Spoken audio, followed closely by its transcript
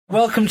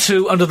Welcome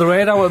to Under the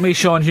Radar with me,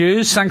 Sean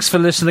Hughes. Thanks for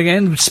listening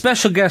in.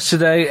 Special guest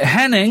today,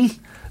 Henning,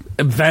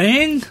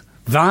 Wehn.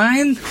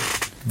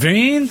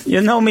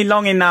 You know me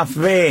long enough,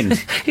 Wehn.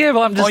 Yeah,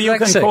 but I'm dyslexic. Or you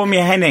can call me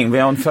Henning.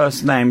 We're on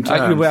first name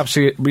terms.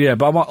 Absolutely, yeah,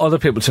 but I want other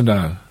people to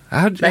know.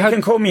 They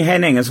can call me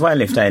Henning as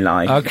well if they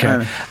like.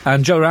 Okay.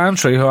 And Joe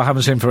Rowntree, who I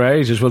haven't seen for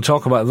ages, we'll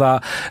talk about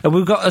that. And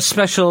we've got a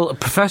special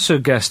professor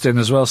guest in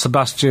as well,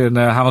 Sebastian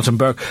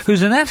Hamilton-Burke,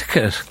 who's an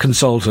etiquette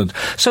consultant.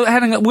 So,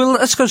 Henning,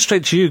 let's go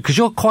straight to you, because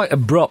you're quite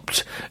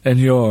abrupt in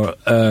your...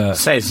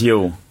 Says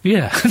you.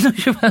 Yeah.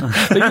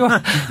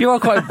 you are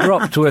quite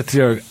abrupt with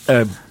your...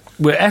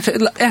 with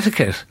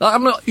etiquette.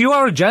 You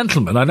are a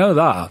gentleman, I know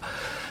that.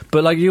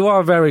 But, like, you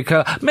are very...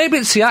 maybe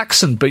it's the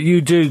accent, but you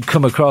do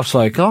come across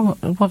like, oh,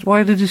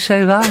 why did he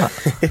say that?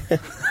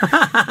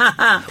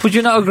 Would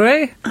you not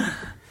agree?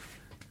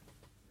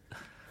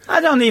 I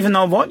don't even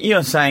know what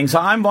you're saying, so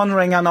I'm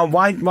wondering,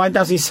 why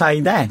does he say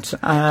that?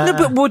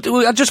 No, but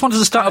I just wanted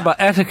to start about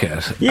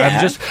etiquette.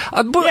 Yeah,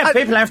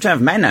 people have to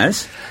have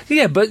manners.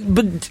 Yeah, but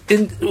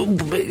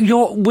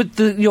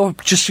you're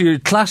just your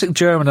classic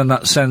German in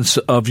that sense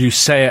of you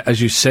say it as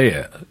you say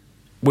it,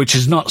 which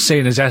is not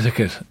seen as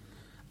etiquette.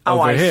 Oh,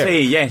 I here.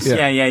 see, yes,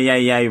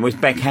 yeah, with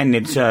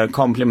backhanded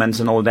compliments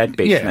and all that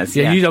business.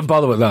 Yeah, you don't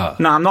bother with that.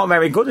 No, I'm not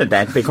very good at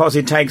that, because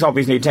it takes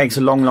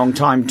a long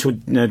time to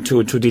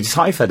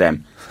decipher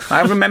them.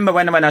 I remember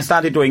when I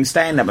started doing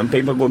stand-up and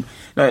people would,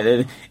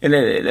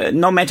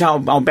 no matter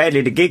how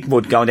badly the gig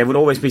would go, there would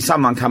always be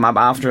someone come up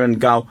after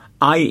and go,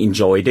 I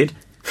enjoyed it.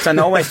 So I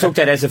always took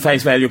that as a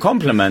face value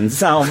compliment.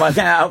 So but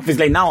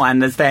obviously now I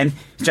understand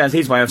it's just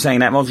his way of saying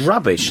that was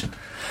rubbish.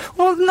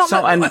 Well,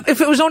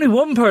 if it was only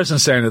one person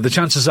saying it, the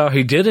chances are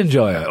he did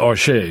enjoy it, or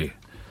she.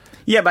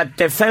 Yeah, but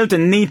they felt the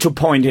need to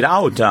point it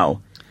out,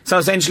 though. So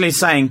essentially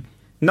saying,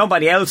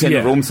 nobody else in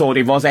the room thought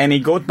it was any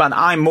good, but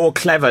I'm more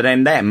clever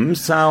than them,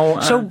 so...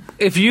 So,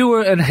 if you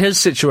were in his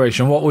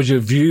situation, what would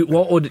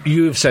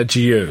you have said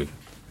to you?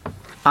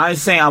 I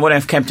think I would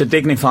have kept a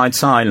dignified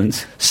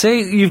silence.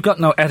 See, you've got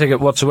no etiquette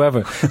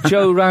whatsoever.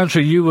 Joe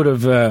Rowntree, you would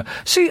have...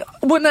 see,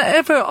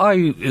 whenever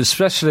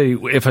especially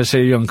if I see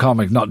a young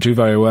comic not do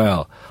very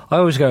well, I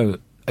always go,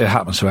 it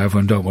happens to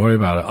everyone, don't worry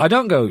about it. I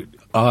don't go,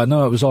 oh,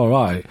 no, it was all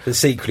right. But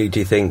secretly, do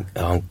you think,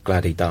 oh, I'm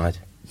glad he died?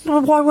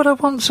 Well, why would I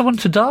want someone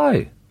to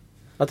die?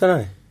 I don't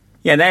know.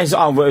 Yeah, it's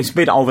a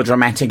bit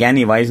over-dramatic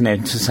anyway, isn't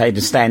it, to say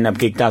the stand-up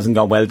gig doesn't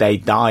go, well, they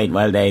died,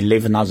 well, they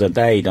live another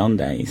day, don't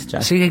they? It's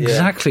just... See,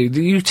 exactly.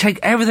 Yeah. You take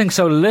everything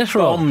so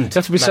literal. You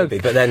have to be maybe,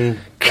 but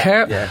then...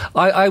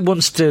 I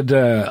once did,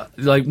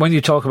 like, when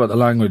you talk about the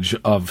language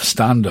of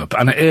stand-up,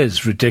 and it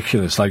is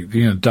ridiculous, like,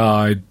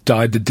 died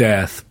to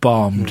death,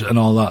 bombed, and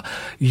all that.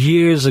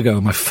 Years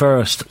ago, my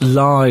first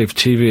live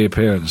TV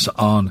appearance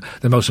on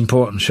the most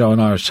important show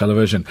on Irish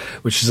television,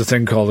 which is a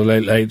thing called The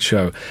Late Late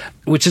Show,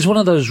 which is one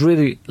of those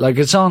really, like,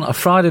 it's on a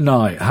Friday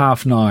night,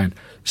 9:30.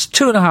 It's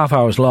 2.5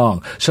 hours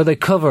long, so they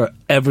cover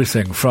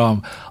everything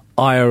from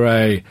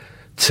IRA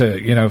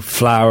to,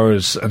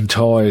 flowers and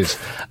toys.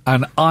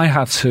 And I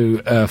had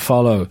to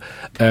follow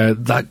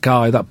that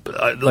guy,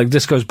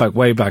 this goes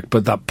way back,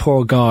 but that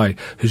poor guy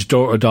whose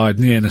daughter died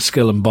near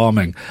Enniskillen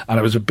bombing, and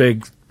it was a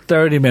big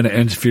 30-minute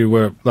interview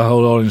where the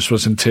whole audience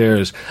was in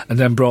tears, and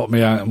then brought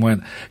me out and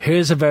went,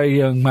 here's a very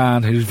young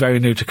man who's very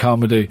new to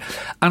comedy.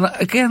 And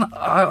again,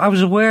 I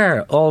was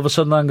aware, all of a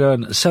sudden I'm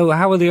going, so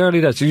how were the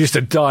early days? You used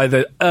to die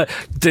that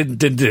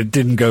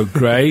didn't go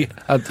great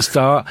at the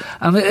start.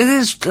 And it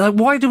is, like,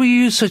 why do we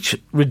use such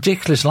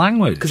ridiculous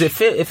language? Because it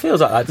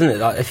feels like that, doesn't it?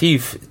 Like, if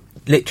you've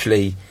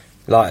literally,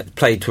 like,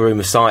 played to a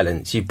room of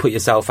silence, you put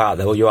yourself out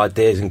there, all your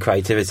ideas and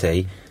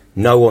creativity,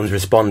 no one's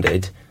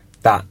responded,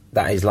 that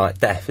is like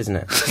death, isn't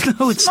it?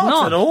 No, it's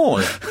not at all.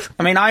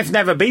 I mean, I've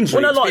never been through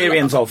the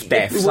experience of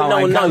death, so no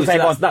one knows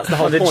that's the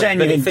whole the point.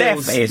 genuine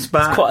death is.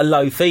 But it's quite a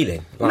low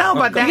feeling. No,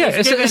 but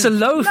it's a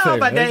low feeling. No,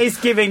 but that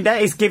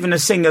is giving a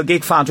single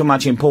gig far too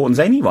much importance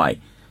anyway.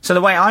 So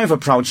the way I've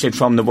approached it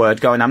from the word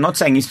going, I'm not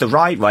saying it's the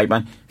right way,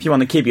 but if you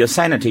want to keep your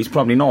sanity, it's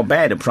probably not a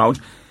bad approach.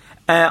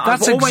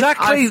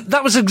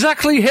 That was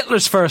exactly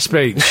Hitler's first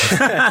speech.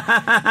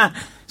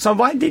 So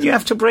why did you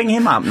have to bring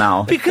him up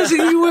now? Because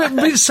you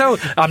were so...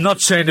 I'm not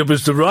saying it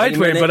was the right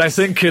way, but I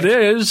think it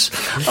is.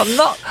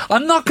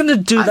 I'm not going to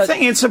do that. I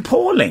think it's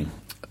appalling.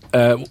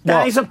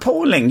 That is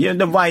appalling.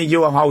 The way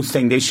you are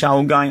hosting this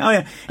show, going, oh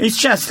yeah, it's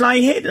just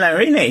like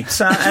Hitler, isn't it?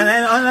 So,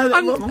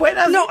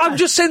 I'm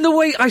just saying the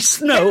way I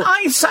know.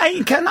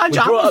 Can I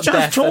was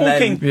just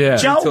talking.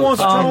 Joe was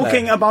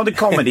talking about a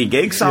comedy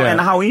gig, and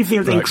how he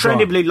feels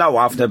incredibly low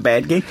after a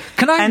bad gig.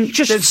 Can I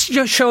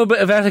just show a bit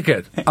of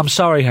etiquette? I'm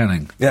sorry,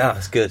 Henning. Yeah,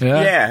 that's good.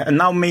 Yeah, and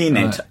now mean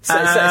it.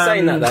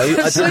 Saying that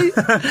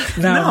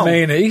though, now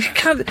mean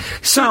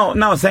it.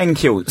 No,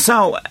 thank you.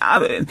 So,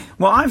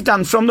 what I've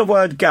done from the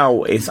word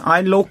go is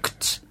I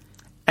looked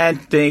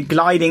at the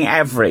gliding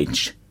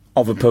average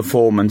of a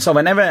performance. So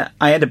whenever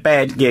I had a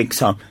bad gig,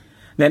 so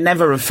that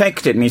never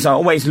affected me. So I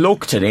always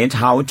looked at it,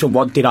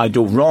 what did I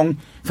do wrong?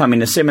 If I'm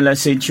in a similar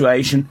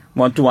situation,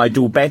 what do I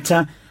do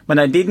better? But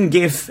I didn't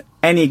give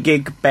any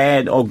gig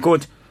bad or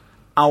good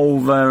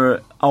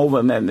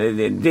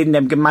didn't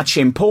have much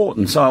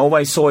importance. So I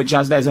always saw it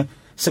just as a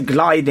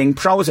gliding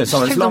process.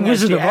 So It's like the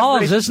Wizard of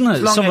Oz, isn't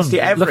it? Someone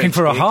looking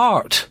for a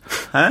heart.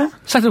 Huh?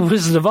 It's like the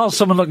Wizard of Oz,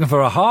 someone looking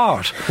for a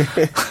heart.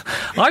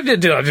 I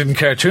didn't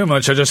care too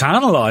much. I just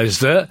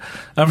analysed it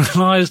and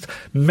realised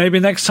maybe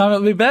next time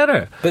it'll be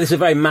better. But it's a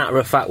very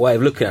matter-of-fact way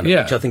of looking at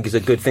it, which I think is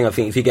a good thing. I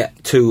think if you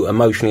get too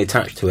emotionally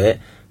attached to it,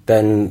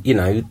 then,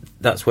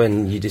 that's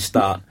when you just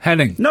start...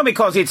 Henning. No,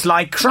 because it's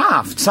like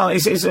craft. So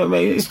it's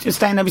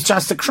stand-up is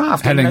just a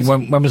craft. Henning,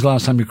 when was the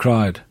last time you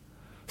cried?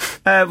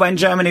 When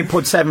Germany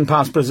put 7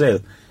 past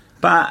Brazil.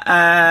 But,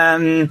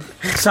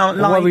 so,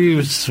 like... Why were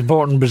you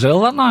supporting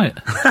Brazil that night?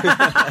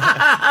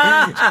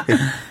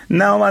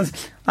 No,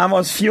 I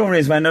was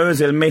furious when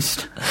Ozil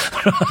missed.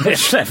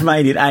 Chef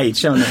made it 8,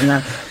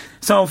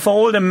 So for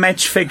all the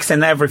match fix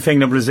and everything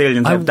the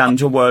Brazilians have done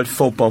to world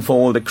football, for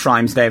all the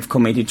crimes they've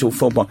committed to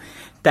football,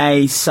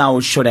 they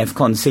should have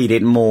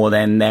conceded more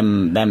than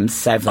them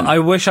 7. I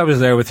wish I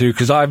was there with you,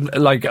 because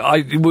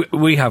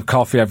we have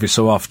coffee every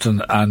so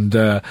often, and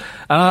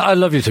I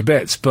love you to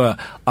bits, but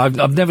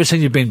I've never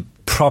seen you being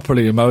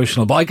properly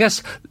emotional. But I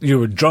guess you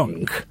were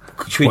drunk.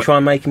 Should we try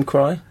and make him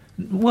cry?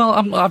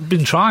 Well, I've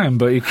been trying,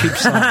 but he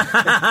keeps on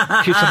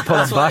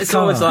pulling back. It's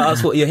always like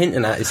that's what you're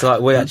hinting at. It's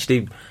like we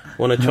actually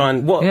want to try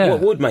and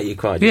what would make you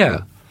cry? Yeah.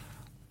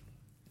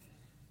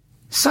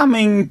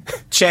 Something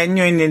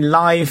genuinely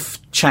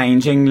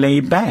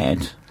life-changingly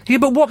bad. Yeah,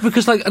 but what?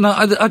 Because, I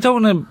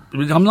don't want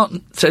to... I'm not...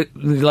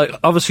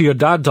 obviously your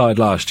dad died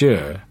last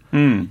year.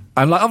 Mm.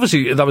 And,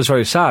 obviously that was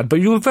very sad,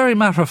 but you were very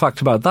matter-of-fact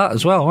about that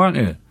as well, weren't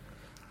you?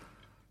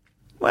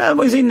 Well,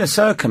 within the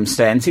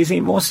circumstances,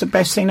 it was the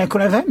best thing that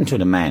could have happened to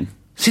the man.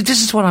 See,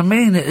 this is what I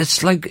mean.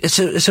 It's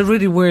it's a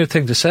really weird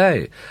thing to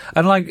say.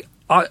 And,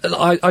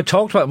 I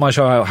talked about my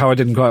show, how I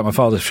didn't go at my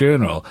father's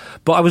funeral,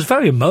 but I was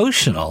very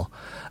emotional.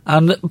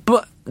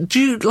 But do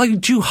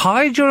you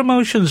hide your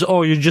emotions,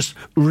 or you just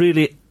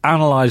really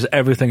analyse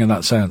everything in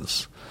that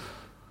sense?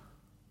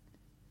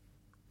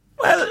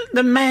 Well,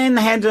 the man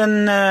had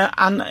an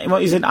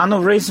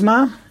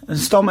aneurysma, a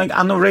stomach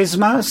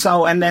aneurysma.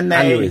 So, and then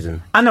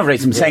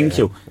aneurysm. Thank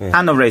you,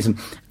 aneurysm.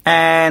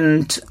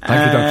 And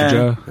thank you, Dr.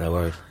 Joe. No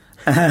worries.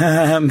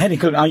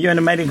 Medical. Are you in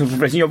a medical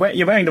profession? You're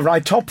wearing the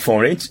right top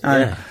for it.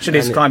 Should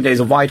describe it as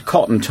a white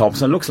cotton top,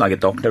 so it looks like a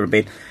doctor a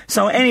bit.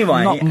 So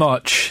anyway, not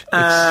much.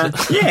 Not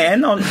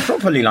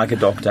properly like a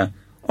doctor.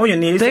 All you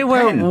need is they a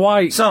wear pen.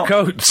 white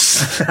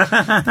coats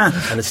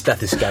and a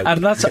stethoscope,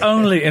 and that's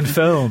only in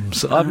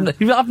films.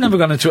 I've never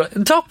gone into a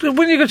doctor.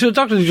 When you go to a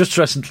doctor, you just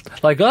dress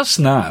like us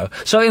now.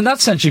 So in that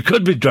sense, you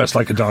could be dressed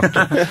like a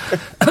doctor.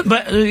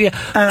 but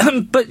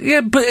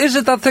is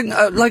it that thing?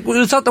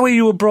 Was that the way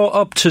you were brought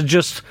up, to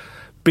just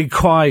be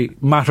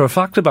quite matter of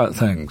fact about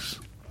things?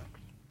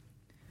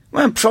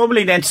 Well,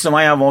 probably that's the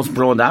way I was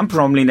brought up.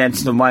 Probably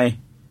that's the way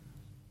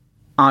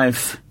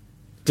I've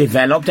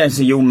developed as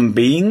a human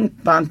being.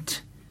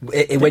 But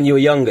when you were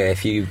younger,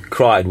 if you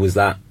cried, were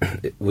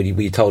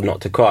you told not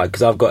to cry?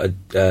 Because I've got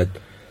a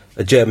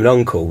German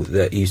uncle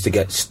that used to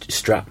get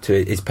strapped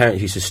to his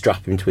parents used to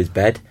strap him to his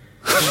bed.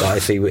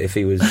 Like if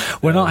he was.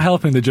 We're not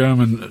helping the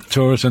German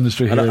tourist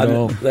industry here at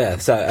all. Yeah,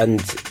 and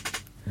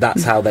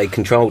that's how they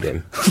controlled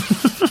him.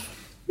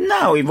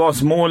 No, it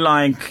was more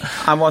like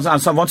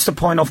so what's the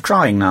point of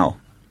crying now?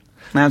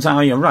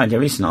 You're right,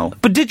 there is no.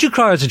 But did you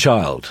cry as a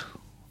child?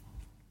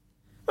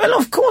 Well,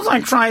 of course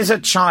I cry as a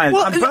child.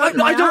 Well, I burnt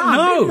my don't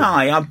arm, know.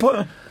 I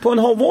put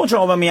hot water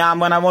over my arm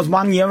when I was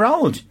 1 year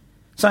old.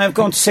 So I've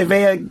got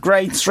severe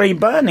grade 3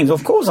 burnings.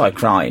 Of course I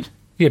cried.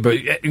 Yeah, but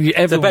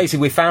so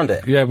basically we found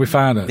it. Yeah, we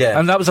found it. Yeah.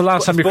 And that was the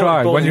last time you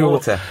cried. When you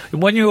were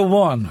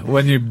 1,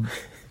 when you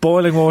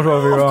boiling water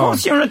over your arm. Of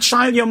course, you're a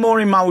child. You're more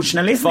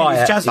emotional, isn't it?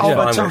 It's just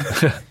over time.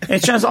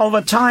 It's just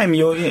over time.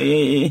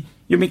 You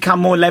become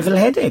more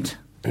level-headed.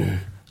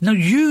 No,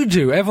 you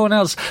do. Everyone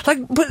else,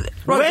 when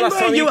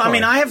were you? I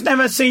mean, I have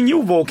never seen you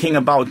walking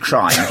about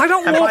crying. I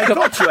don't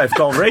walk. I've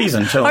got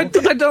reason to. I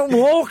don't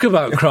walk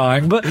about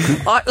crying, but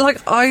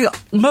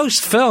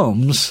most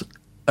films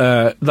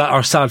that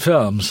are sad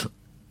films,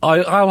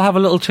 I'll have a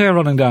little tear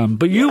running down.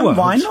 But you won't.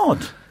 Why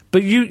not?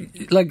 But you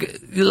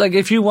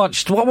if you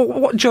watched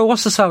what Joe?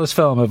 What's the saddest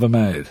film ever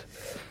made?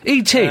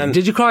 E.T.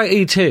 Did you cry at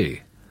E.T.?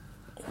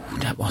 Oh,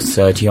 that was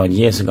 30-odd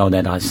years ago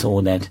that I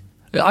saw that.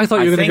 I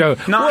thought you were going to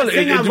go, well,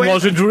 it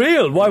wasn't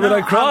real. Why would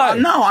I cry?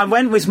 I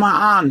went with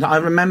my aunt. I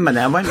remember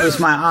that. I went with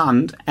my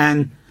aunt,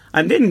 and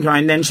I didn't cry.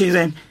 And then she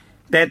said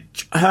that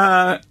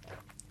her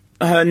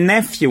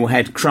nephew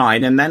had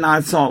cried, and then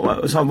I thought,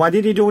 well, so why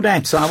did he do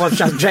that? So I was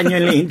just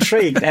genuinely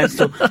intrigued as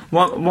to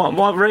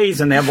what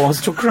reason there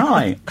was to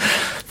cry.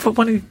 But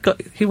when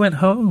he went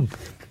home.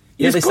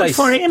 It's good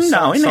for him,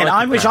 though, isn't it?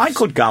 I wish I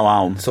could go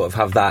home. Sort of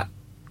have that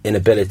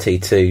inability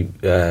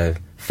to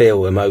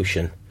feel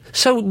emotion.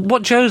 So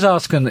what Joe's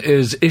asking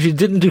is, if you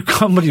didn't do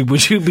comedy,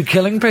 would you be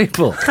killing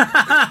people?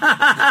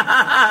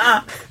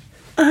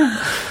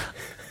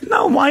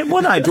 No, why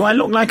would I? Do I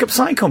look like a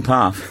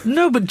psychopath?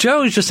 No, but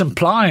Joe's just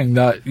implying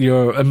that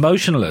you're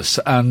emotionless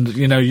and,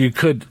 you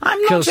could I'm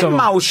kill not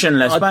someone.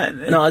 emotionless,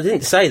 No, I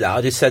didn't say that.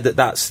 I just said that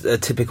that's a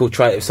typical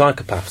trait of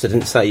psychopaths. I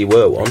didn't say you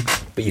were one,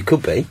 but you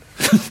could be.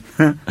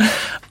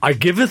 I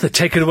giveth, I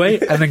take it away,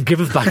 and then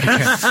giveth back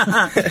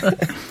again.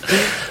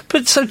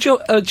 But so,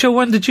 Joe,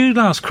 when did you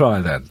last cry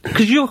then?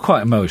 Because you're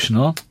quite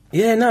emotional.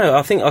 Yeah, no,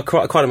 I think I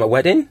cried at my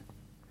wedding.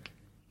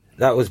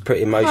 That was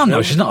pretty emotional. Oh,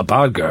 no, she's not a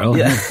bad girl.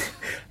 Yeah.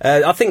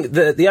 I think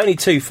the only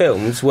two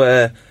films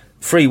were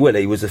Free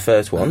Willy was the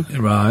first one.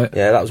 Right.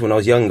 Yeah, that was when I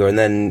was younger, and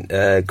then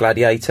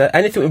Gladiator.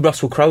 Anything with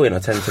Russell Crowe in, I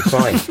tend to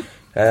cry.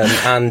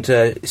 And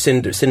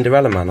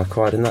Cinderella Man, I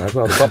cried in that as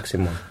well, the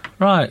boxing one.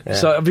 Right. Yeah.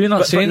 So have you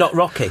not seen... But not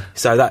Rocky,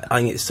 so that I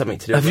think it's something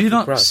to do with Have you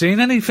not seen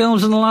any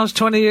films in the last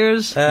 20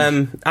 years?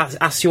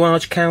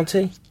 Assuage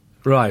County.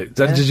 Right.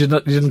 Then did you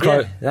not? You didn't cry?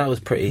 Yeah, that was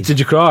pretty... Did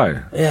you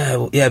cry?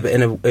 Yeah, yeah, but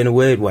in a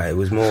weird way. It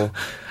was more...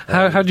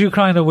 How do you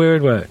cry in a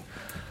weird way?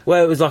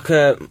 Well, it was like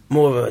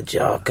more of a,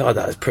 oh God,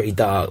 that was pretty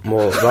dark,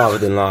 more rather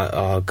than like,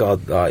 oh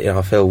God, like,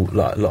 I feel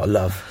like a lot of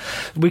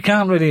love. We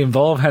can't really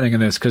involve Henning in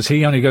this because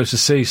he only goes to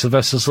see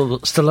Sylvester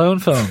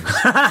Stallone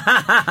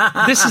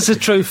films. This is a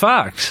true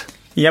fact.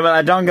 Yeah, but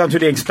I don't go to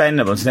the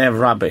Expendables, they're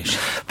rubbish.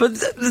 But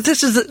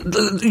this is...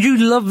 you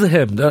love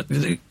him.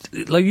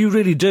 Like, you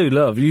really do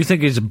love. You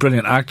think he's a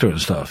brilliant actor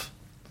and stuff.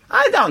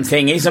 I don't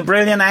think he's a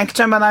brilliant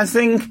actor, but I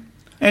think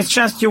it's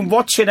just you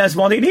watch it as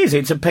what it is.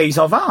 It's a piece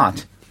of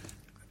art.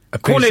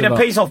 Call it a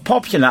piece of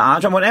popular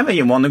art or whatever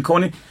you want to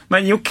call it,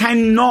 but you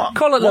cannot...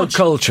 Call it watch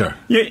culture.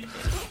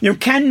 You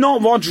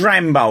cannot watch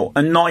Rambo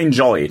and not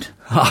enjoy it.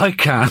 I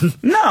can.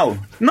 No,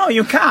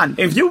 you can't.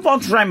 If you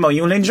watch Rambo,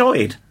 you'll enjoy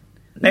it.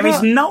 There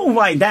is no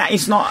way that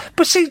is not...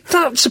 But see,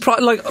 that's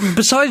surprising. Like,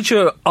 besides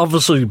your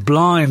obviously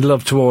blind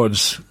love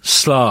towards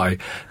Sly,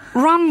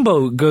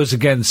 Rambo goes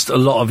against a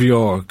lot of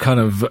your kind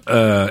of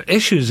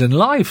issues in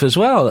life as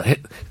well.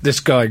 This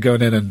guy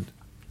going in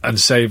and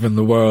saving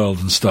the world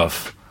and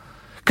stuff.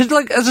 Because,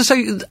 like, as I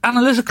say,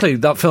 analytically,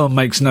 that film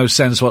makes no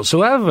sense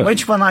whatsoever.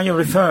 Which one are you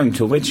referring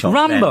to? Which of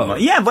Rambo. them?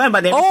 Yeah, well,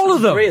 but all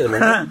of them. Three of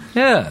them,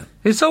 yeah.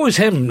 It's always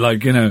him,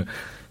 like,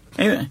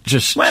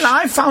 just... Well,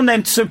 I found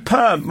it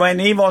superb when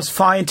he was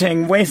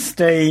fighting with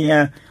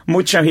the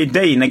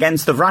Mujahideen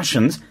against the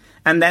Russians,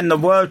 and then the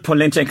world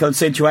political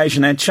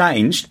situation had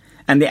changed,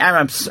 and the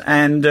Arabs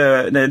and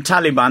the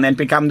Taliban had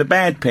become the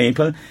bad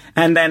people,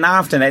 and then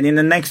after that, in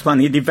the next one,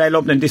 he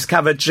developed and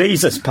discovered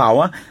Jesus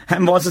power,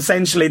 and was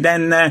essentially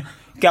then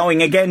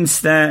going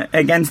against the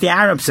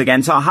Arabs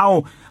again. So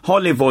how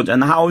Hollywood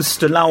and how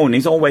Stallone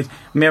is always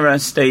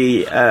mirrors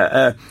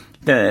the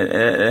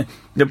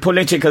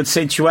political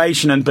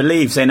situation and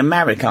beliefs in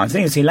America. I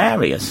think it's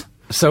hilarious.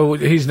 So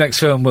his next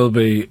film will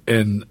be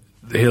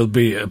he'll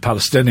be a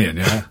Palestinian,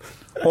 yeah?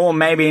 Or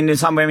maybe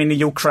somewhere in the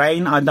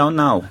Ukraine, I don't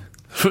know.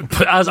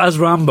 as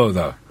Rambo,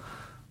 though?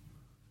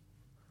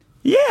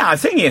 Yeah, I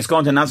think he's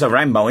got another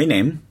Rambo in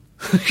him.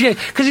 Yeah,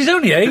 because he's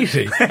only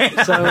 80.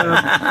 So,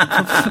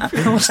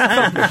 what's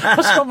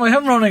stopping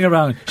him running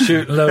around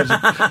shooting loads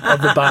of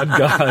the bad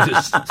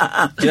guys?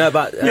 Do you know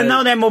about...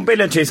 their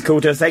mobility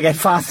scooters, they get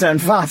faster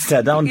and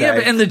faster, don't they? Yeah,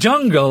 but in the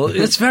jungle,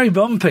 it's very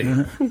bumpy.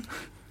 Do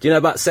you know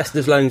about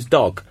Sylvester Stallone's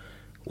dog?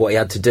 What he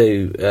had to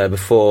do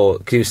before...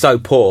 Because he was so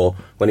poor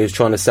when he was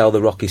trying to sell the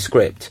Rocky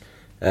script.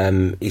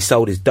 He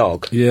sold his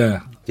dog. Yeah.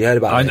 You heard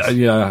about this?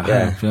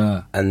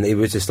 Yeah. And he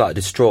was just like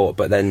distraught,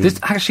 but then...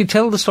 Actually,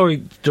 tell the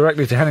story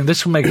directly to Henning.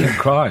 This will make him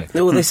cry.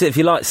 Well, this, if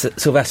you like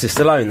Sylvester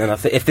Stallone, then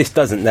if this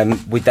doesn't, then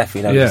we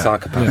definitely know he's a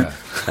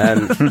psychopath.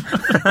 Yeah.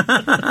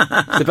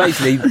 So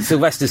basically,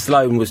 Sylvester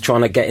Stallone was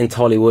trying to get into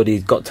Hollywood. He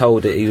got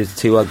told that he was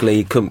too ugly,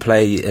 he couldn't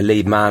play a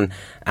lead man,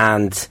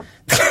 and...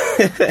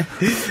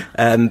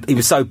 he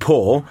was so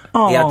poor,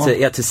 he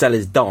had to sell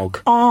his dog,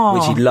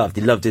 which he loved.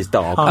 He loved his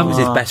dog. It was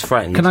his best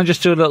friend. Can I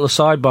just do a little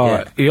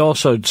sidebar? Yeah. He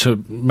also,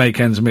 to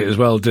make ends meet as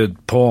well,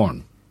 did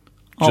porn.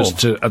 At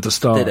the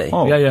start. Did he?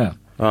 Yeah.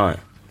 Right.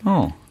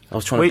 Oh. I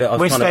was trying to...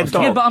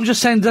 Yeah, but I'm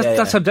just saying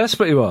that's how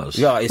desperate he was.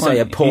 Yeah, so he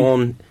had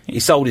porn.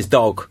 He sold his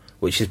dog,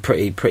 which is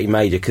pretty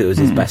major because it was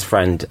his best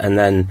friend, and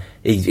then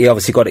he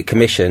obviously got it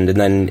commissioned, and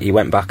then he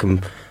went back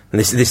and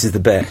this is the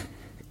bit.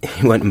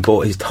 He went and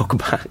bought his dog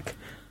back.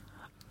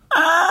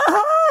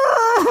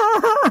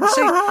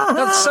 See,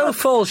 that's so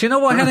false. You know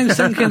what Henning's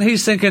thinking?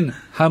 He's thinking,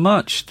 how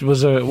much?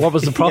 What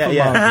was the profit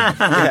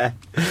margin?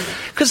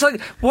 Because,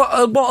 like, what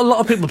a lot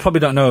of people probably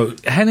don't know,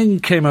 Henning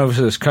came over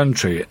to this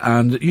country,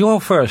 and your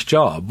first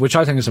job, which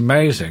I think is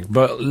amazing,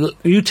 but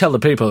you tell the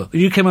people,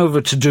 you came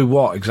over to do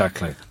what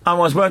exactly? I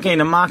was working in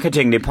the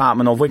marketing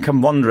department of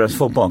Wycombe Wanderers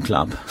Football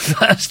Club.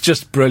 That's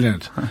just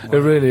brilliant. It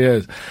really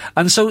is.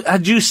 And so,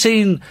 had you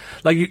seen,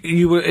 like,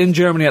 you were in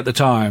Germany at the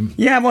time?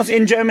 Yeah, I was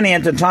in Germany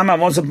at the time.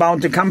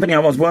 The company I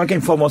was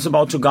working for was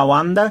about to go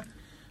under.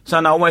 So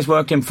I always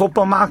worked in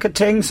football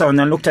marketing. So I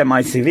looked at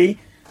my CV,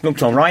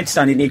 looked all right,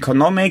 studied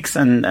economics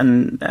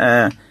and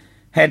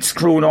head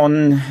screwed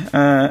on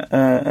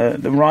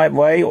the right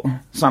way,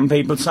 some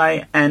people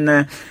say.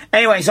 And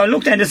anyway, so I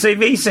looked at the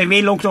CV.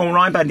 CV looked all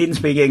right, but I didn't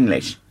speak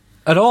English.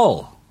 At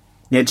all?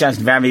 Yeah,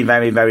 just very,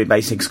 very, very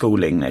basic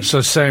school English.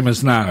 So same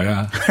as now,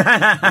 yeah.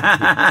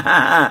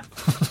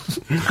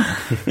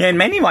 Yeah, in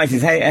many ways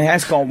it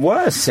has got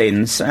worse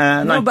since.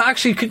 No, but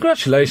actually,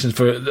 congratulations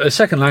for a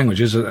second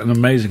language is an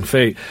amazing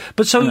feat.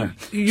 But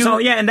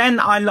and then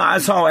I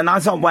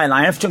thought, well,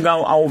 I have to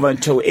go over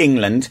to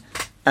England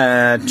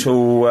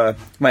to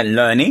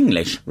learn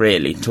English,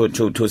 really, to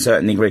a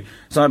certain degree.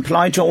 So I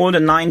applied to all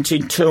the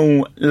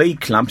 92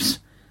 league clubs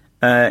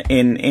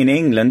in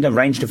England,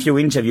 arranged a few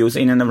interviews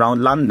in and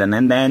around London,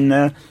 and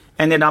then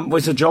ended up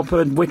with a job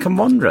at Wycombe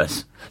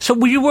Wanderers. So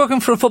were you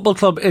working for a football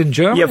club in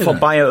Germany? Yeah, for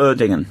Bayer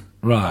Uerdingen.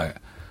 Right.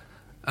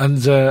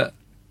 And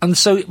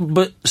so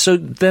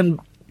then,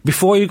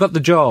 before you got the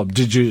job,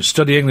 did you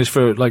study English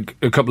for like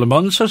a couple of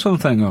months or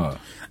something, or?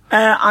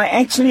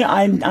 I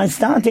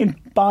started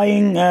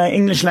buying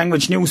English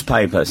language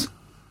newspapers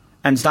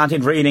and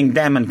started reading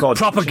them and got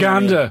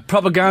propaganda,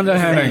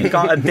 Henning.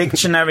 Got a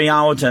dictionary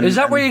out. And, is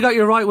that where you got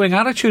your right-wing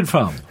attitude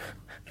from?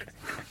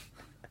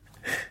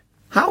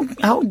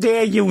 How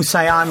dare you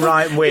say I'm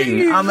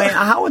right-wing? I mean,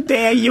 how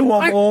dare you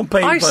of all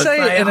people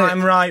say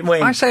I'm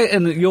right-wing? I say it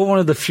in that you're one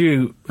of the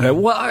few... you're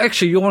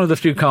one of the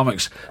few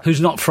comics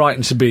who's not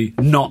frightened to be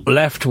not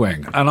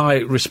left-wing, and I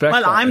respect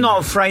that. Well, I'm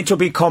not afraid to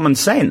be common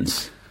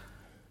sense.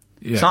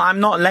 Yeah. So I'm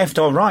not left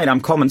or right, I'm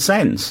common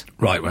sense.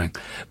 Right-wing.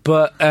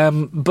 But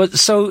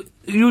so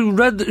you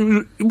read...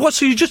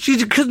 So you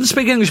couldn't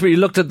speak English, but you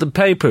looked at the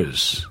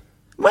papers...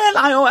 Well,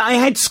 I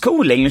had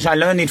school English. I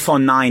learned it for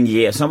 9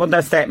 years. So what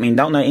does that mean?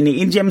 Don't know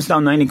any idioms,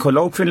 don't know any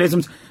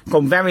colloquialisms,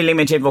 got very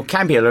limited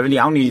vocabulary.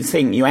 The only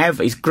thing you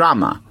have is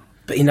grammar.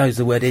 But he knows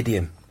the word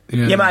idiom.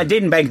 Yeah, but I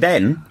didn't back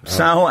then. Oh.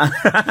 So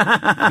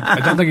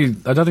I don't think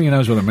he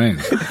knows what it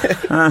means.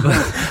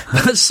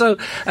 So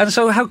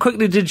how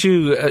quickly did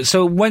you?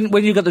 So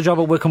when you got the job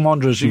at Wycombe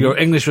Wanderers, your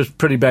English was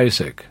pretty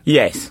basic.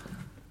 Yes.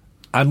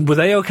 And were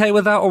they okay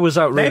with that, or was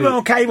that really... They were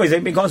okay with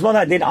it, because what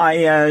I did,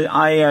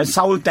 I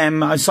sold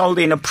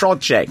in a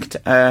project.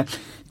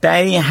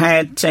 They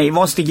had... it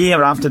was the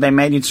year after they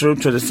made it through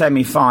to the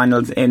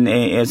semi-finals in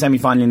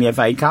the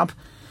FA Cup.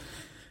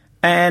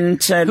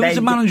 And... Who was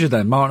the manager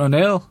then? Martin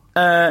O'Neill?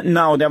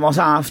 No, there was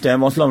after. It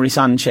was Laurie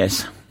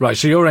Sanchez. Right,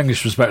 so your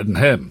English was better than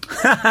him.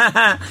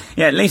 Yeah,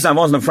 at least I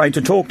wasn't afraid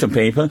to talk to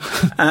people. Boom!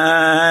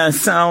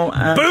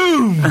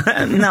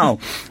 No.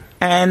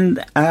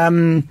 And...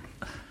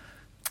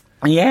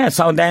 yeah,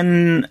 so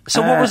then...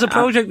 So what was the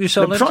project you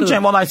sold into? The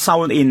project, what I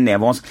sold in there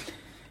was...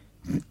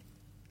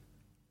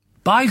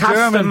 Buy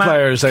German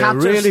players, they were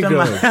really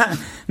good.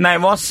 No,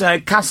 it was I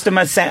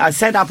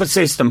set up a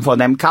system for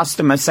them,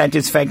 customer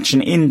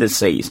satisfaction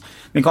indices,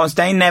 because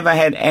they never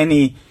had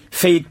any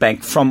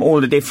feedback from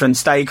all the different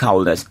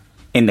stakeholders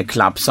in the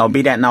club. So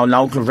be that now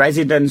local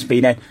residents,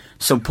 be that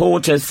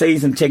supporters,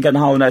 season ticket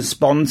holders,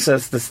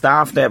 sponsors, the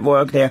staff that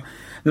work there,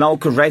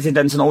 local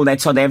residents and all that,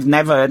 so they've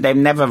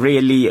never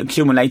really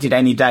accumulated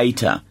any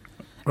data.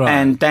 Right.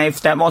 And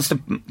that was the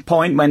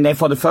point when they,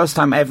 for the first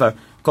time ever,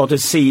 got a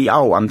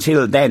CEO.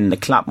 Until then, the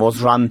club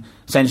was run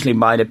essentially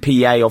by the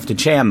PA of the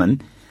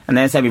chairman, and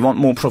they said we want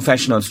more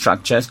professional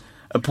structures,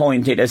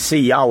 appointed a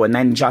CEO, and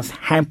then just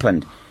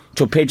happened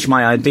to pitch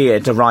my idea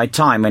at the right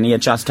time when he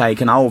had just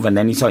taken over, and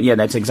then he thought, yeah,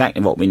 that's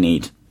exactly what we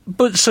need.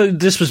 But so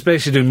this was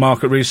basically doing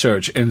market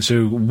research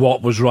into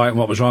what was right and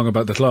what was wrong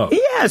about the club?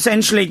 Yeah,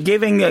 essentially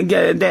giving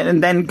and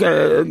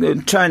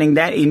then turning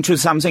that into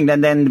something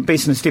that then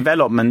business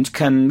development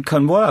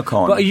can work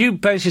on. But are you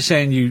basically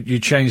saying you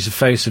changed the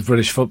face of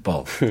British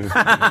football?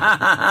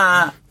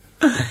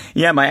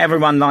 Yeah, by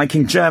everyone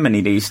liking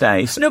Germany these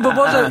days. No, but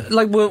was it,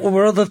 like,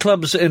 were other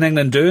clubs in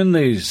England doing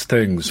these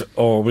things,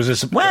 or was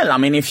this... Well, I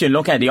mean, if you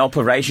look at the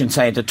operation,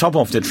 say, at the top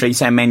of the tree,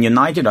 say, Man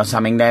United or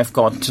something, they've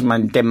got...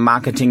 their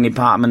marketing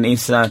department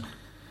is...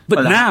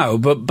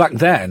 but back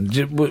then...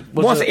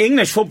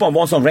 English football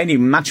was already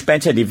much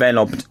better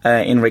developed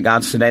in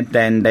regards to that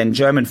than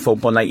German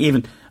football. Like,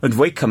 even at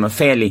Wycombe, a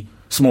fairly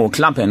small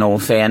club, in all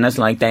fairness,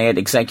 like, they had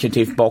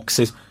executive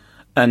boxes...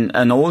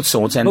 And all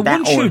sorts. And but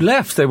once you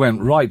left, they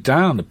went right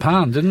down the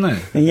pan, didn't they?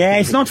 Yeah,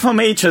 it's not for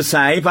me to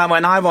say, but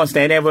when I was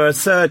there, they were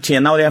third tier,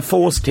 now they're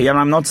fourth tier.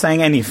 I'm not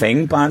saying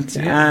anything, but...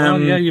 yeah,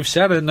 you've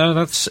said it. No,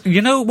 that's...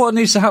 You know what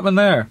needs to happen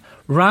there?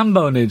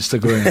 Rambo needs to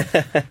go in.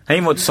 He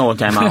would sort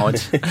them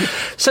out.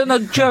 So now,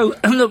 Joe,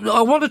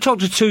 I want to talk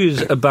to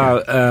Hughes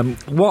about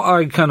what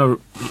I kind of...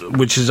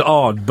 which is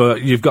odd,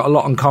 but you've got a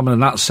lot in common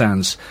in that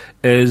sense,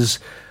 is,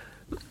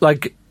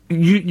 like...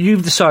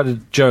 You've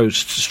decided, Joe,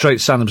 straight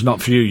stand-up's not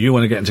for you. You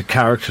want to get into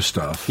character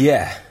stuff.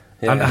 Yeah.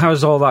 And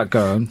how's all that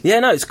going? Yeah,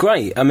 no, it's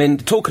great. I mean,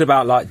 talking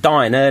about, like,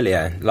 dying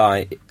earlier,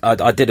 like,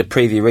 I did a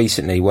preview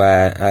recently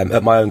where,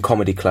 at my own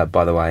comedy club,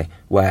 by the way,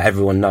 where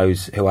everyone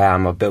knows who I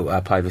am. I've built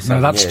up over 7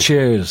 years. No, that's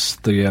Cheers,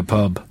 the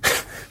pub.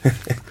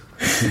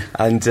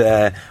 And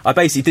I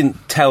basically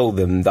didn't tell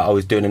them that I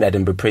was doing an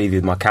Edinburgh preview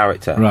with my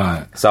character.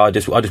 Right. So I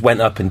just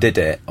went up and did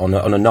it on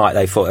a night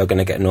they thought they were going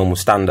to get a normal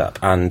stand-up,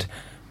 and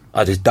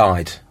I just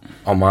died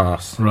on my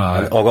ass. Right.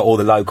 And I got all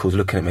the locals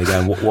looking at me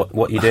going,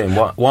 what are you doing?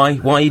 Why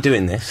are you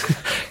doing this?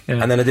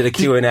 Yeah. And then I did a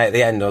Q&A at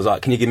the end. I was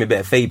like, can you give me a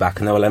bit of feedback?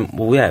 And they were like,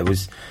 well, yeah, it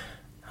was...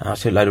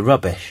 That's a load of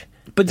rubbish.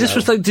 But this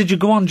was like, did you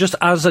go on just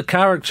as a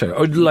character?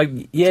 Or like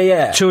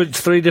Yeah. 2 or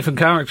 3 different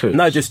characters?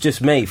 No,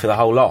 just me for the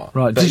whole lot.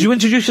 Right. But Did you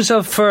introduce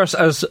yourself first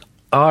as,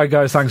 hi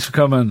guys, thanks for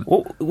coming?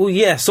 Well,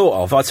 yeah, sort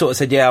of. I sort of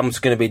said, yeah, I'm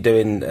just going to be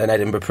doing an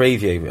Edinburgh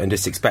preview, and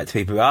just expect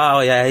people, oh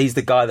yeah, he's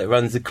the guy that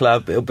runs the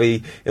club, it'll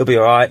be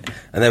alright.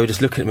 And they were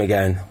just looking at me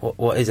going,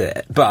 what is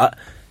it? But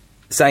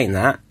saying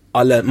that,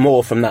 I learnt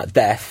more from that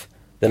death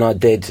than I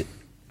did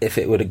if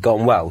it would have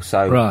gone well.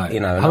 So, Right. you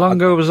know. How long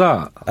ago was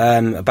that?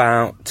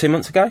 About 2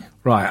 months ago.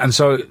 Right, and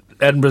so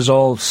Edinburgh's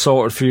all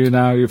sorted for you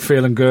now, you're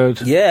feeling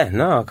good? Yeah,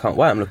 no, I can't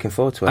wait, I'm looking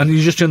forward to it. And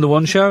you're just doing the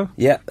one show?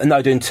 Yeah,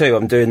 no, doing 2.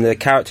 I'm doing the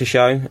character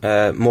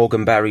show,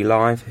 Morgan Barry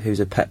Live, who's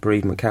a pet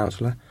bereavement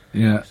counsellor.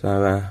 Yeah.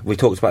 So, we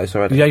talked about this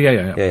already.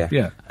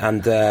 Yeah.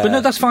 And, but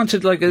no, that's fine to,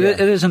 like, it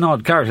is an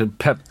odd character,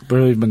 pet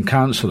bereavement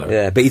counsellor.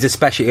 yeah, but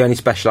he only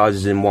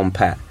specialises in one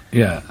pet.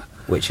 Yeah.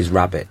 Which is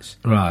rabbits.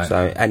 Right.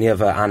 So any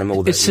other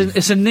animal that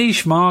It's a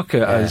niche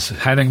market, as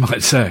Henning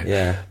might say.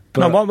 Yeah.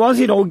 But what was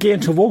it all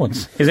geared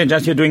towards? Is it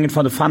just you're doing it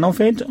for the fun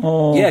of it,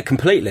 or...? Yeah,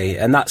 completely.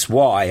 And that's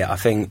why I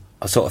think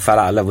I sort of fell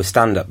out of love with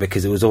stand-up,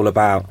 because it was all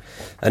about...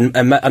 And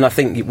I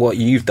think what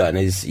you've done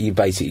is you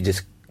basically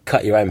just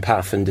cut your own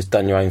path and just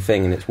done your own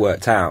thing, and it's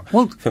worked out.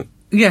 Well,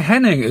 yeah,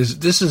 Henning,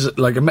 this is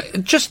like...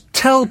 just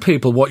tell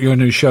people what your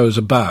new show's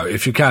about,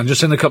 if you can,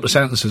 just in a couple of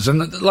sentences.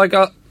 And, like,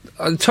 I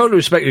totally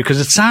respect you,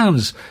 because it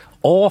sounds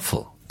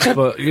awful.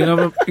 But you know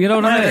what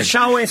I mean? The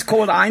show is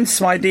called 1,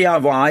 2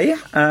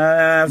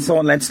 DIY.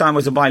 So let's start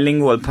with a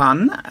bilingual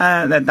pun.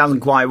 That doesn't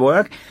quite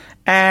work.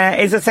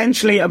 It's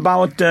essentially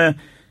about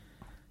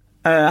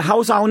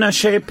house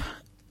ownership,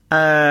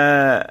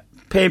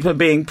 people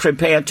being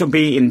prepared to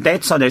be in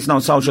debt, so there's no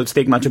social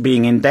stigma to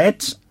being in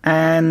debt,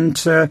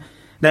 and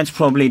that's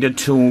probably the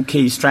 2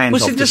 key strands well,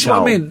 see, of the this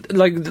show. Is what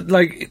I mean.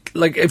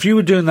 Like, if you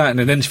were doing that in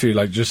an interview,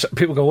 like, just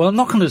people go, well, I'm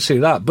not going to see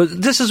that.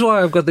 But this is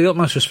why I've got the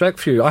utmost respect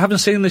for you. I haven't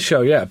seen the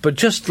show yet, but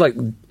just like,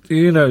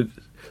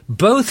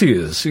 both of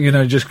yous,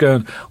 just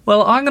going,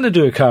 well, I'm going to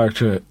do a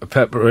character, a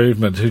pet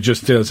bereavement, who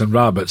just deals in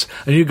rabbits,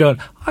 and you going,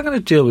 I'm going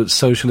to deal with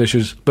social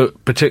issues,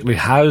 but particularly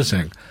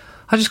housing.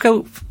 I just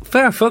go,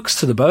 fair fucks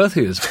to the both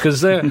of yous,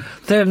 because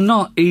they're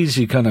not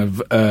easy kind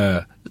of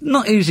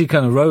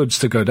roads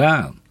to go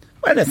down.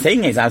 Well, the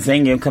thing is, I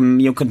think you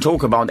can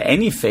talk about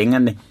anything,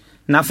 and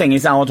nothing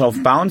is out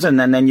of bounds, and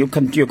then you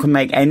can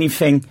make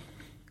anything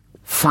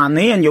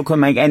funny, and you can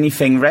make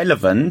anything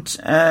relevant.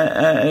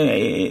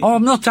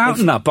 I'm not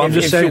doubting that, but I'm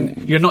just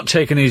saying you're not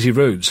taking easy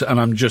routes, and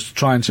I'm just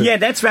trying to... Yeah,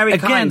 that's very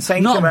kind.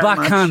 Thank not you very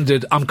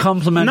backhanded. much. I'm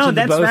complimenting No,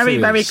 that's both very,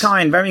 of very yous.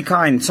 kind, very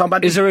kind. So,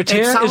 but Is there a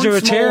tear? Is there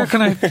a tear?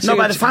 Can I see No,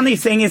 but it? the funny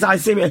thing is, I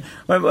see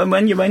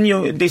when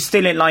you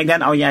distill it like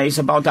that. Oh yeah, it's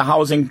about the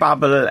housing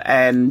bubble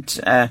and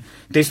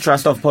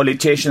distrust of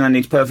politicians, and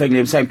it's perfectly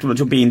acceptable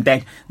to be in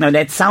debt. Now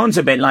that sounds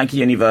a bit like a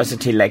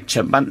university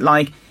lecture, but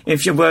like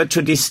if you were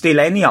to distill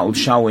any old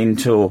show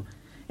into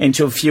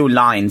a few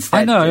lines,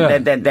 I know, yeah.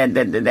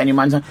 then you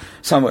might say,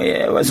 so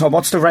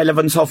what's the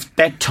relevance of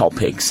that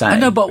topic? Say? I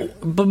know,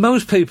 but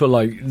most people,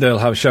 like, they'll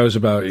have shows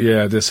about,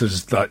 this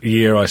is that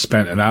year I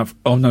spent in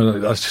oh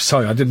no,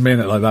 sorry, I didn't mean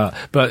it like that,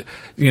 but,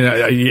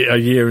 a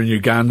year in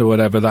Uganda,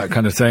 whatever, that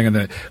kind of thing.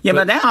 And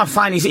but that I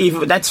find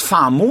that's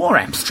far more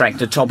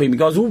abstract a topic,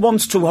 because who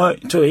wants to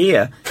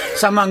hear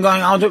someone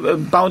going out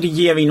about a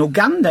year in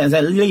Uganda and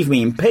say, leave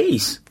me in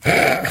peace?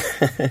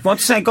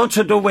 What's that got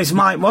to do with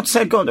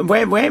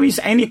where is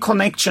any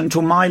connection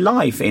to my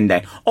life in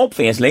there?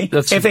 Obviously,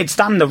 if it's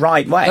done the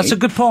right way. That's a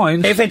good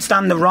point. If it's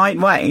done the right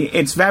way,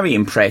 it's very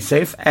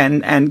impressive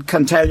and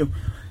can tell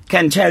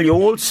you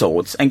all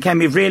sorts, and can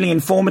be really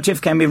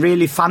informative, can be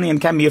really funny,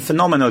 and can be a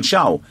phenomenal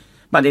show.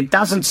 But it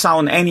doesn't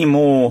sound any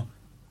more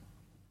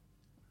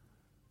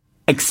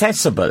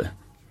accessible.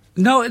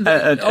 No,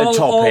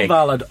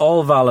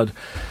 all valid.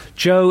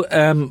 Joe,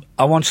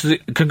 I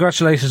wanted to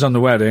congratulations on the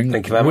wedding.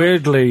 Thank you very much.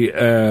 Weirdly,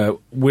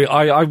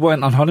 I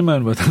went on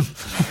honeymoon with him.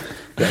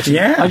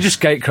 Yeah, I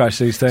just gatecrash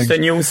these things. It's a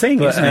new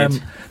thing, isn't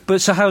it? But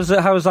so how's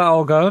that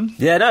all going?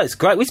 Yeah, no, it's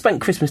great. We spent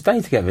Christmas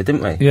Day together,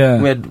 didn't we? Yeah.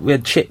 We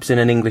had chips in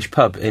an English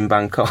pub in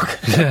Bangkok.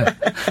 Yeah.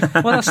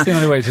 Well, that's the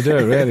only way to do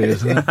it, really,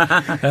 isn't it?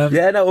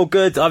 Yeah, no, all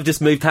good. I've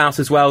just moved house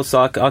as well,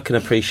 so I can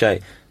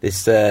appreciate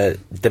this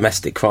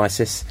domestic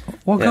crisis.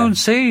 Well, go and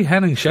see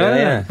Henning show.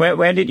 Yeah.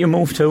 Where did you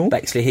move to?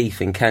 Bexley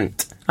Heath in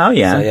Kent. Oh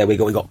yeah. So yeah, we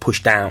got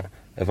pushed out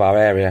of our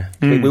area.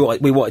 We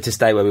wanted to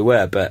stay where we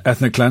were, but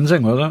ethnic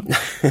cleansing, was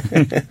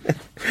it?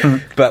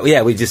 But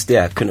yeah, we just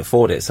couldn't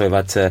afford it, so we've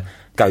had to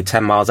go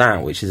 10 miles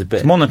out, which is a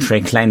bit... It's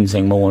monetary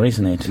cleansing more,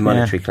 isn't it?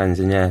 Monetary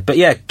cleansing, yeah. But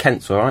yeah,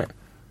 Kent's all right.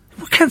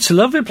 Well, Kent's a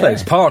lovely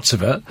place, parts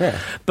of it. Yeah.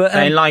 But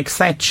they like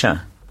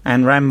Thatcher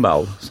and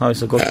Rambo, so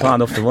it's a good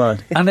part of the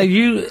world. And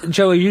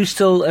Joe, are you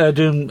still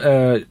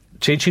doing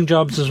teaching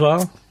jobs as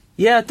well?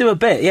 Yeah, I do a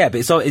bit, yeah,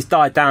 but it's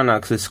died down now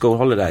because of school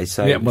holidays,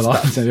 so... Yeah, well,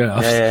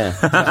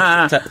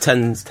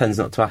 tends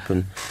not to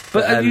happen.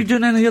 But are you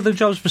doing any other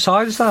jobs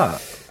besides that?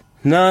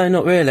 No,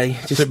 not really.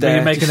 Just But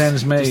you're making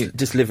ends meet.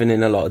 Just living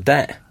in a lot of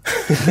debt.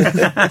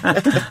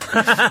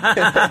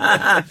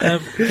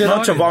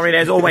 Not to worry,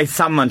 there's always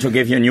someone to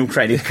give you a new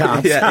credit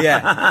card.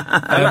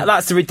 yeah. And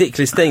that's the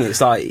ridiculous thing. It's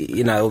like,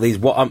 you know, all these...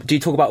 do you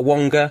talk about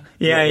Wonga?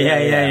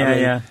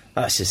 Yeah.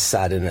 That's just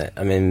sad, isn't it?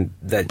 I mean...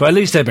 But at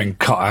least they've been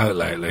cut out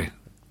lately.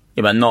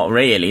 Yeah, but not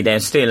really.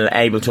 They're still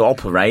able to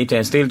operate.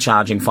 They're still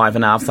charging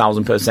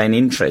 5,500%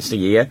 interest a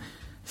year.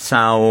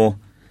 So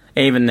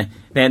even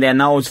they're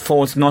now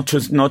forced not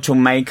to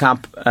make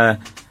up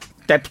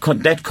debt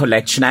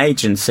collection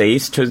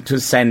agencies to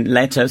send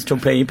letters to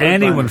people.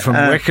 Anyone from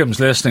Wickham's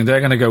listening,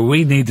 they're going to go,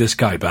 we need this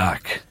guy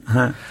back.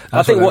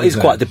 I think what is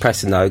quite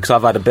depressing, though, because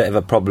I've had a bit of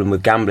a problem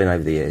with gambling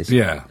over the years.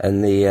 Yeah.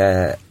 And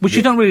which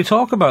you don't really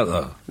talk about,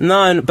 though.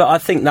 No, but I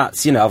think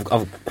that's, you know,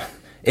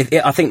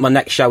 I think my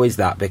next show is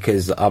that,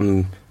 because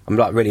I'm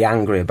like really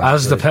angry about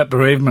As the pet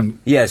bereavement.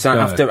 Yeah, so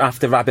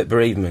after Rabbit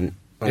bereavement...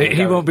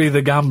 He won't be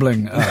the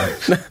gambling...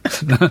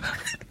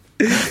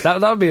 That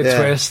would be a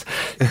twist.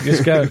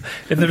 Just go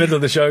in the middle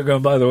of the show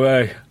going, by the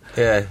way,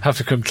 have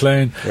to come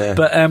clean. Yeah.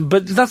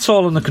 But that's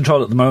all under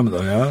control at the moment,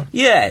 though, yeah?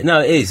 Yeah,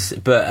 no, it is.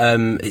 But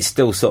it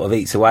still sort of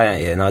eats away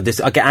at you. And I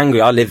get angry.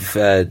 I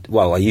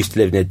used to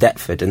live near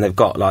Deptford, and they've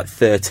got like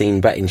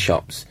 13 betting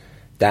shops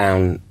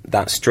down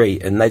that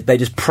street, and they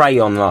just prey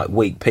on like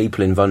weak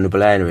people in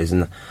vulnerable areas.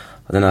 And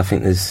then I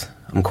think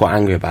I'm quite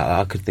angry about that.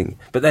 I could think,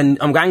 but then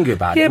I'm angry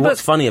about it. What's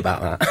funny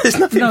about that? There's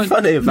nothing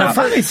funny about it. The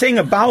funny thing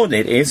about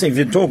it is, if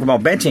you talk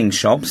about betting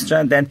shops,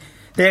 then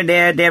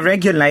they're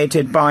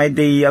regulated by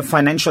the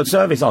financial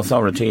service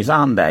authorities,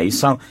 aren't they?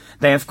 So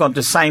they've got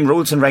the same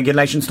rules and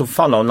regulations to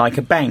follow like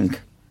a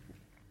bank.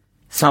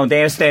 So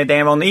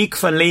they're on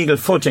equal legal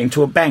footing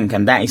to a bank,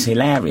 and that is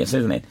hilarious,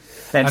 isn't it?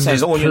 And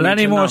there's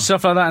plenty more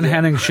stuff like that in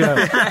Henning's show.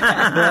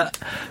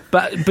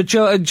 But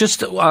Joe,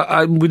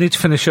 we need to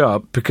finish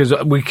up because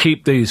we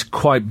keep these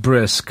quite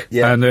brisk.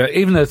 Yeah. And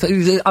even though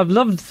I've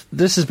loved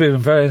this, has been a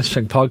very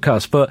interesting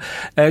podcast. But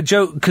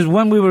Joe, because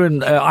when we were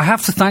in, I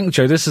have to thank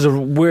Joe. This is a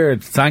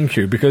weird thank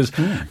you because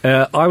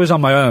I was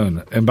on my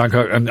own in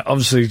Bangkok, and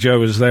obviously Joe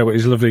was there with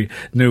his lovely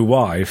new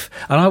wife,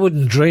 and I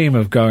wouldn't dream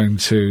of going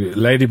to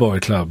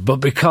Ladyboy Club, but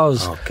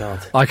because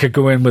I could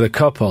go in with a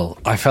couple,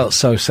 I felt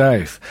so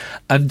safe.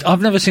 And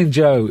I've never seen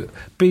Joe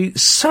be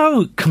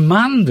so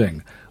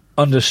commanding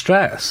under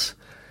stress.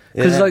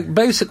 Because, like,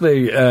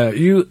 basically,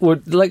 you were,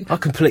 like... I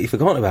completely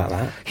forgot about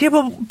that. Yeah,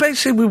 well,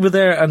 basically we were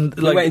there and,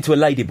 like... We went into a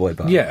Ladyboy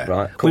bar,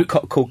 right?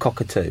 Called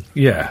Cockatoo.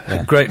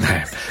 Yeah, great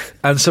name.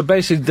 And so,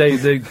 basically,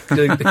 they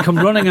come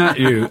running at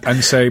you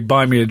and say,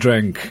 buy me a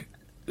drink.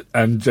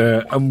 And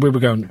we were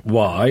going,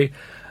 why?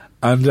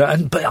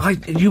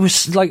 But you were,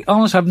 like,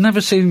 honestly, I've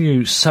never seen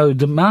you so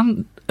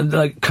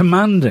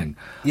commanding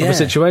of a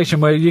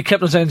situation where you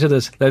kept on saying to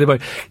this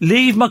ladyboy,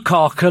 leave my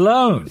cock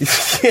alone.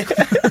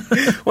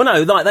 Well,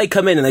 no, like, they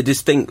come in and they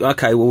just think,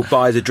 okay, we'll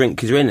buy us a drink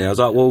because you're in there. I was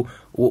like, well,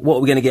 what are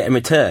we going to get in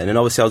return? And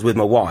obviously I was with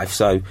my wife,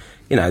 so,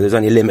 you know, there's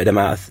only a limited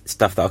amount of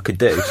stuff that I could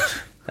do.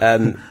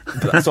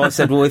 So I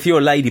said, well, if you're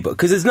a ladybug,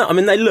 because there's not, I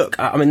mean, they look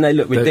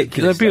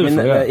ridiculous. They're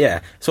beautiful,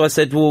 yeah. So I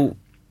said, well,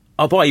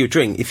 I'll buy you a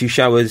drink if you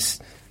show us,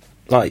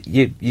 like,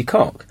 your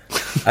cock.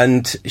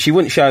 And she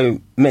wouldn't show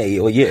me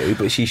or you,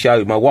 but she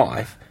showed my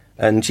wife,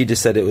 and she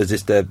just said it was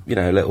just a, you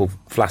know, little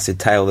flaccid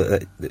tail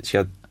that she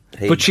had.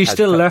 But she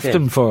still left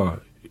him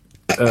for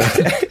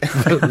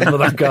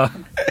that guy.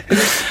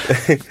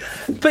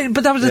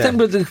 But that was the thing.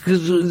 But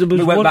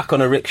we went back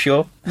on a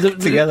rickshaw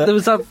together. There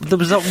was that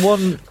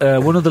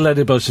one of the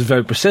ladybugs was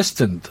very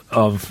persistent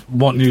of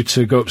wanting you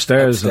to go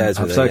upstairs and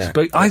have sex.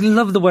 But I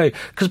love the way,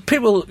 because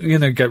people, you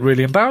know, get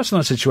really embarrassed in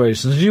those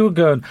situations. You were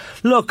going,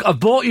 look, I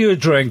bought you a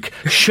drink.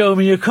 Show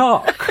me your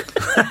cock.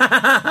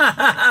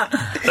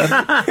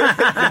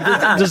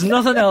 There's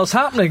nothing else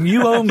happening.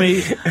 You owe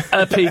me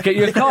a peek at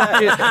your cock.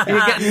 You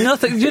get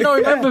nothing. Do you not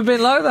remember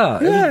being like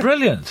that? It was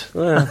brilliant.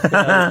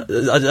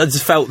 I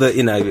just felt that,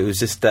 you know, it was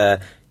just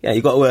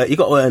you got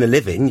to earn a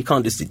living. You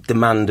can't just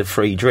demand a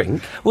free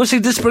drink. Well, see,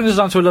 this brings us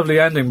on to a lovely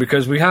ending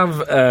because we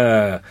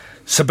have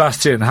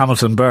Sebastian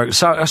Hamilton Burke.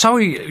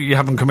 Sorry you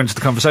haven't come into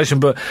the conversation,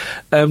 but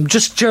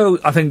just Joe,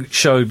 I think,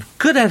 showed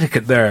good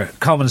etiquette there,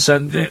 common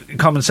sense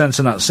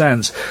in that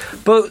sense.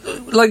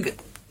 But like,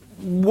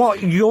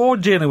 what you're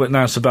dealing with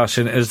now,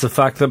 Sebastian, is the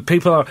fact that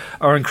people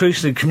are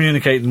increasingly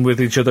communicating with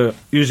each other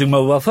using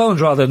mobile phones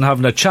rather than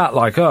having a chat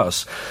like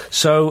us.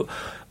 So,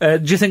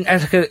 do you think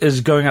etiquette is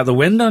going out the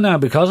window now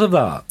because of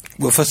that?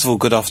 Well, first of all,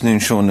 good afternoon,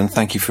 Sean, and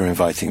thank you for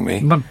inviting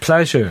me. My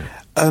pleasure.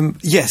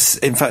 Yes,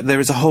 in fact, there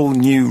is a whole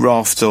new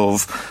raft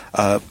of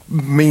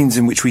means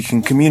in which we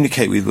can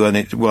communicate with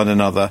one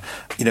another,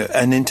 you know,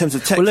 and in terms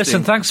of texting... Well,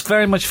 listen, thanks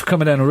very much for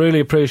coming in. I really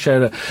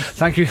appreciate it.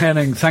 Thank you,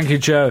 Henning. Thank you,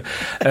 Joe.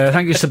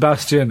 Thank you,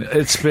 Sebastian.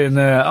 It's been...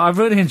 I've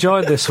really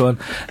enjoyed this one.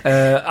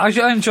 I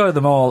enjoyed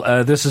them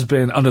all. This has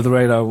been Under the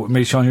Radar with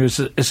me, Sean Hughes.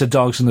 It's a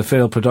Dogs in the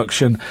Field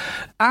production.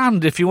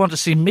 And if you want to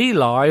see me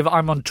live,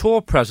 I'm on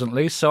tour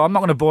presently, so I'm not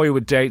going to bore you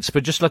with dates,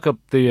 but just look up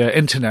the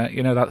internet,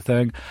 you know, that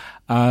thing.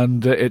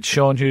 And it's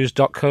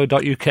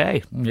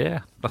seanhughes.co.uk.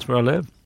 Yeah, that's where I live.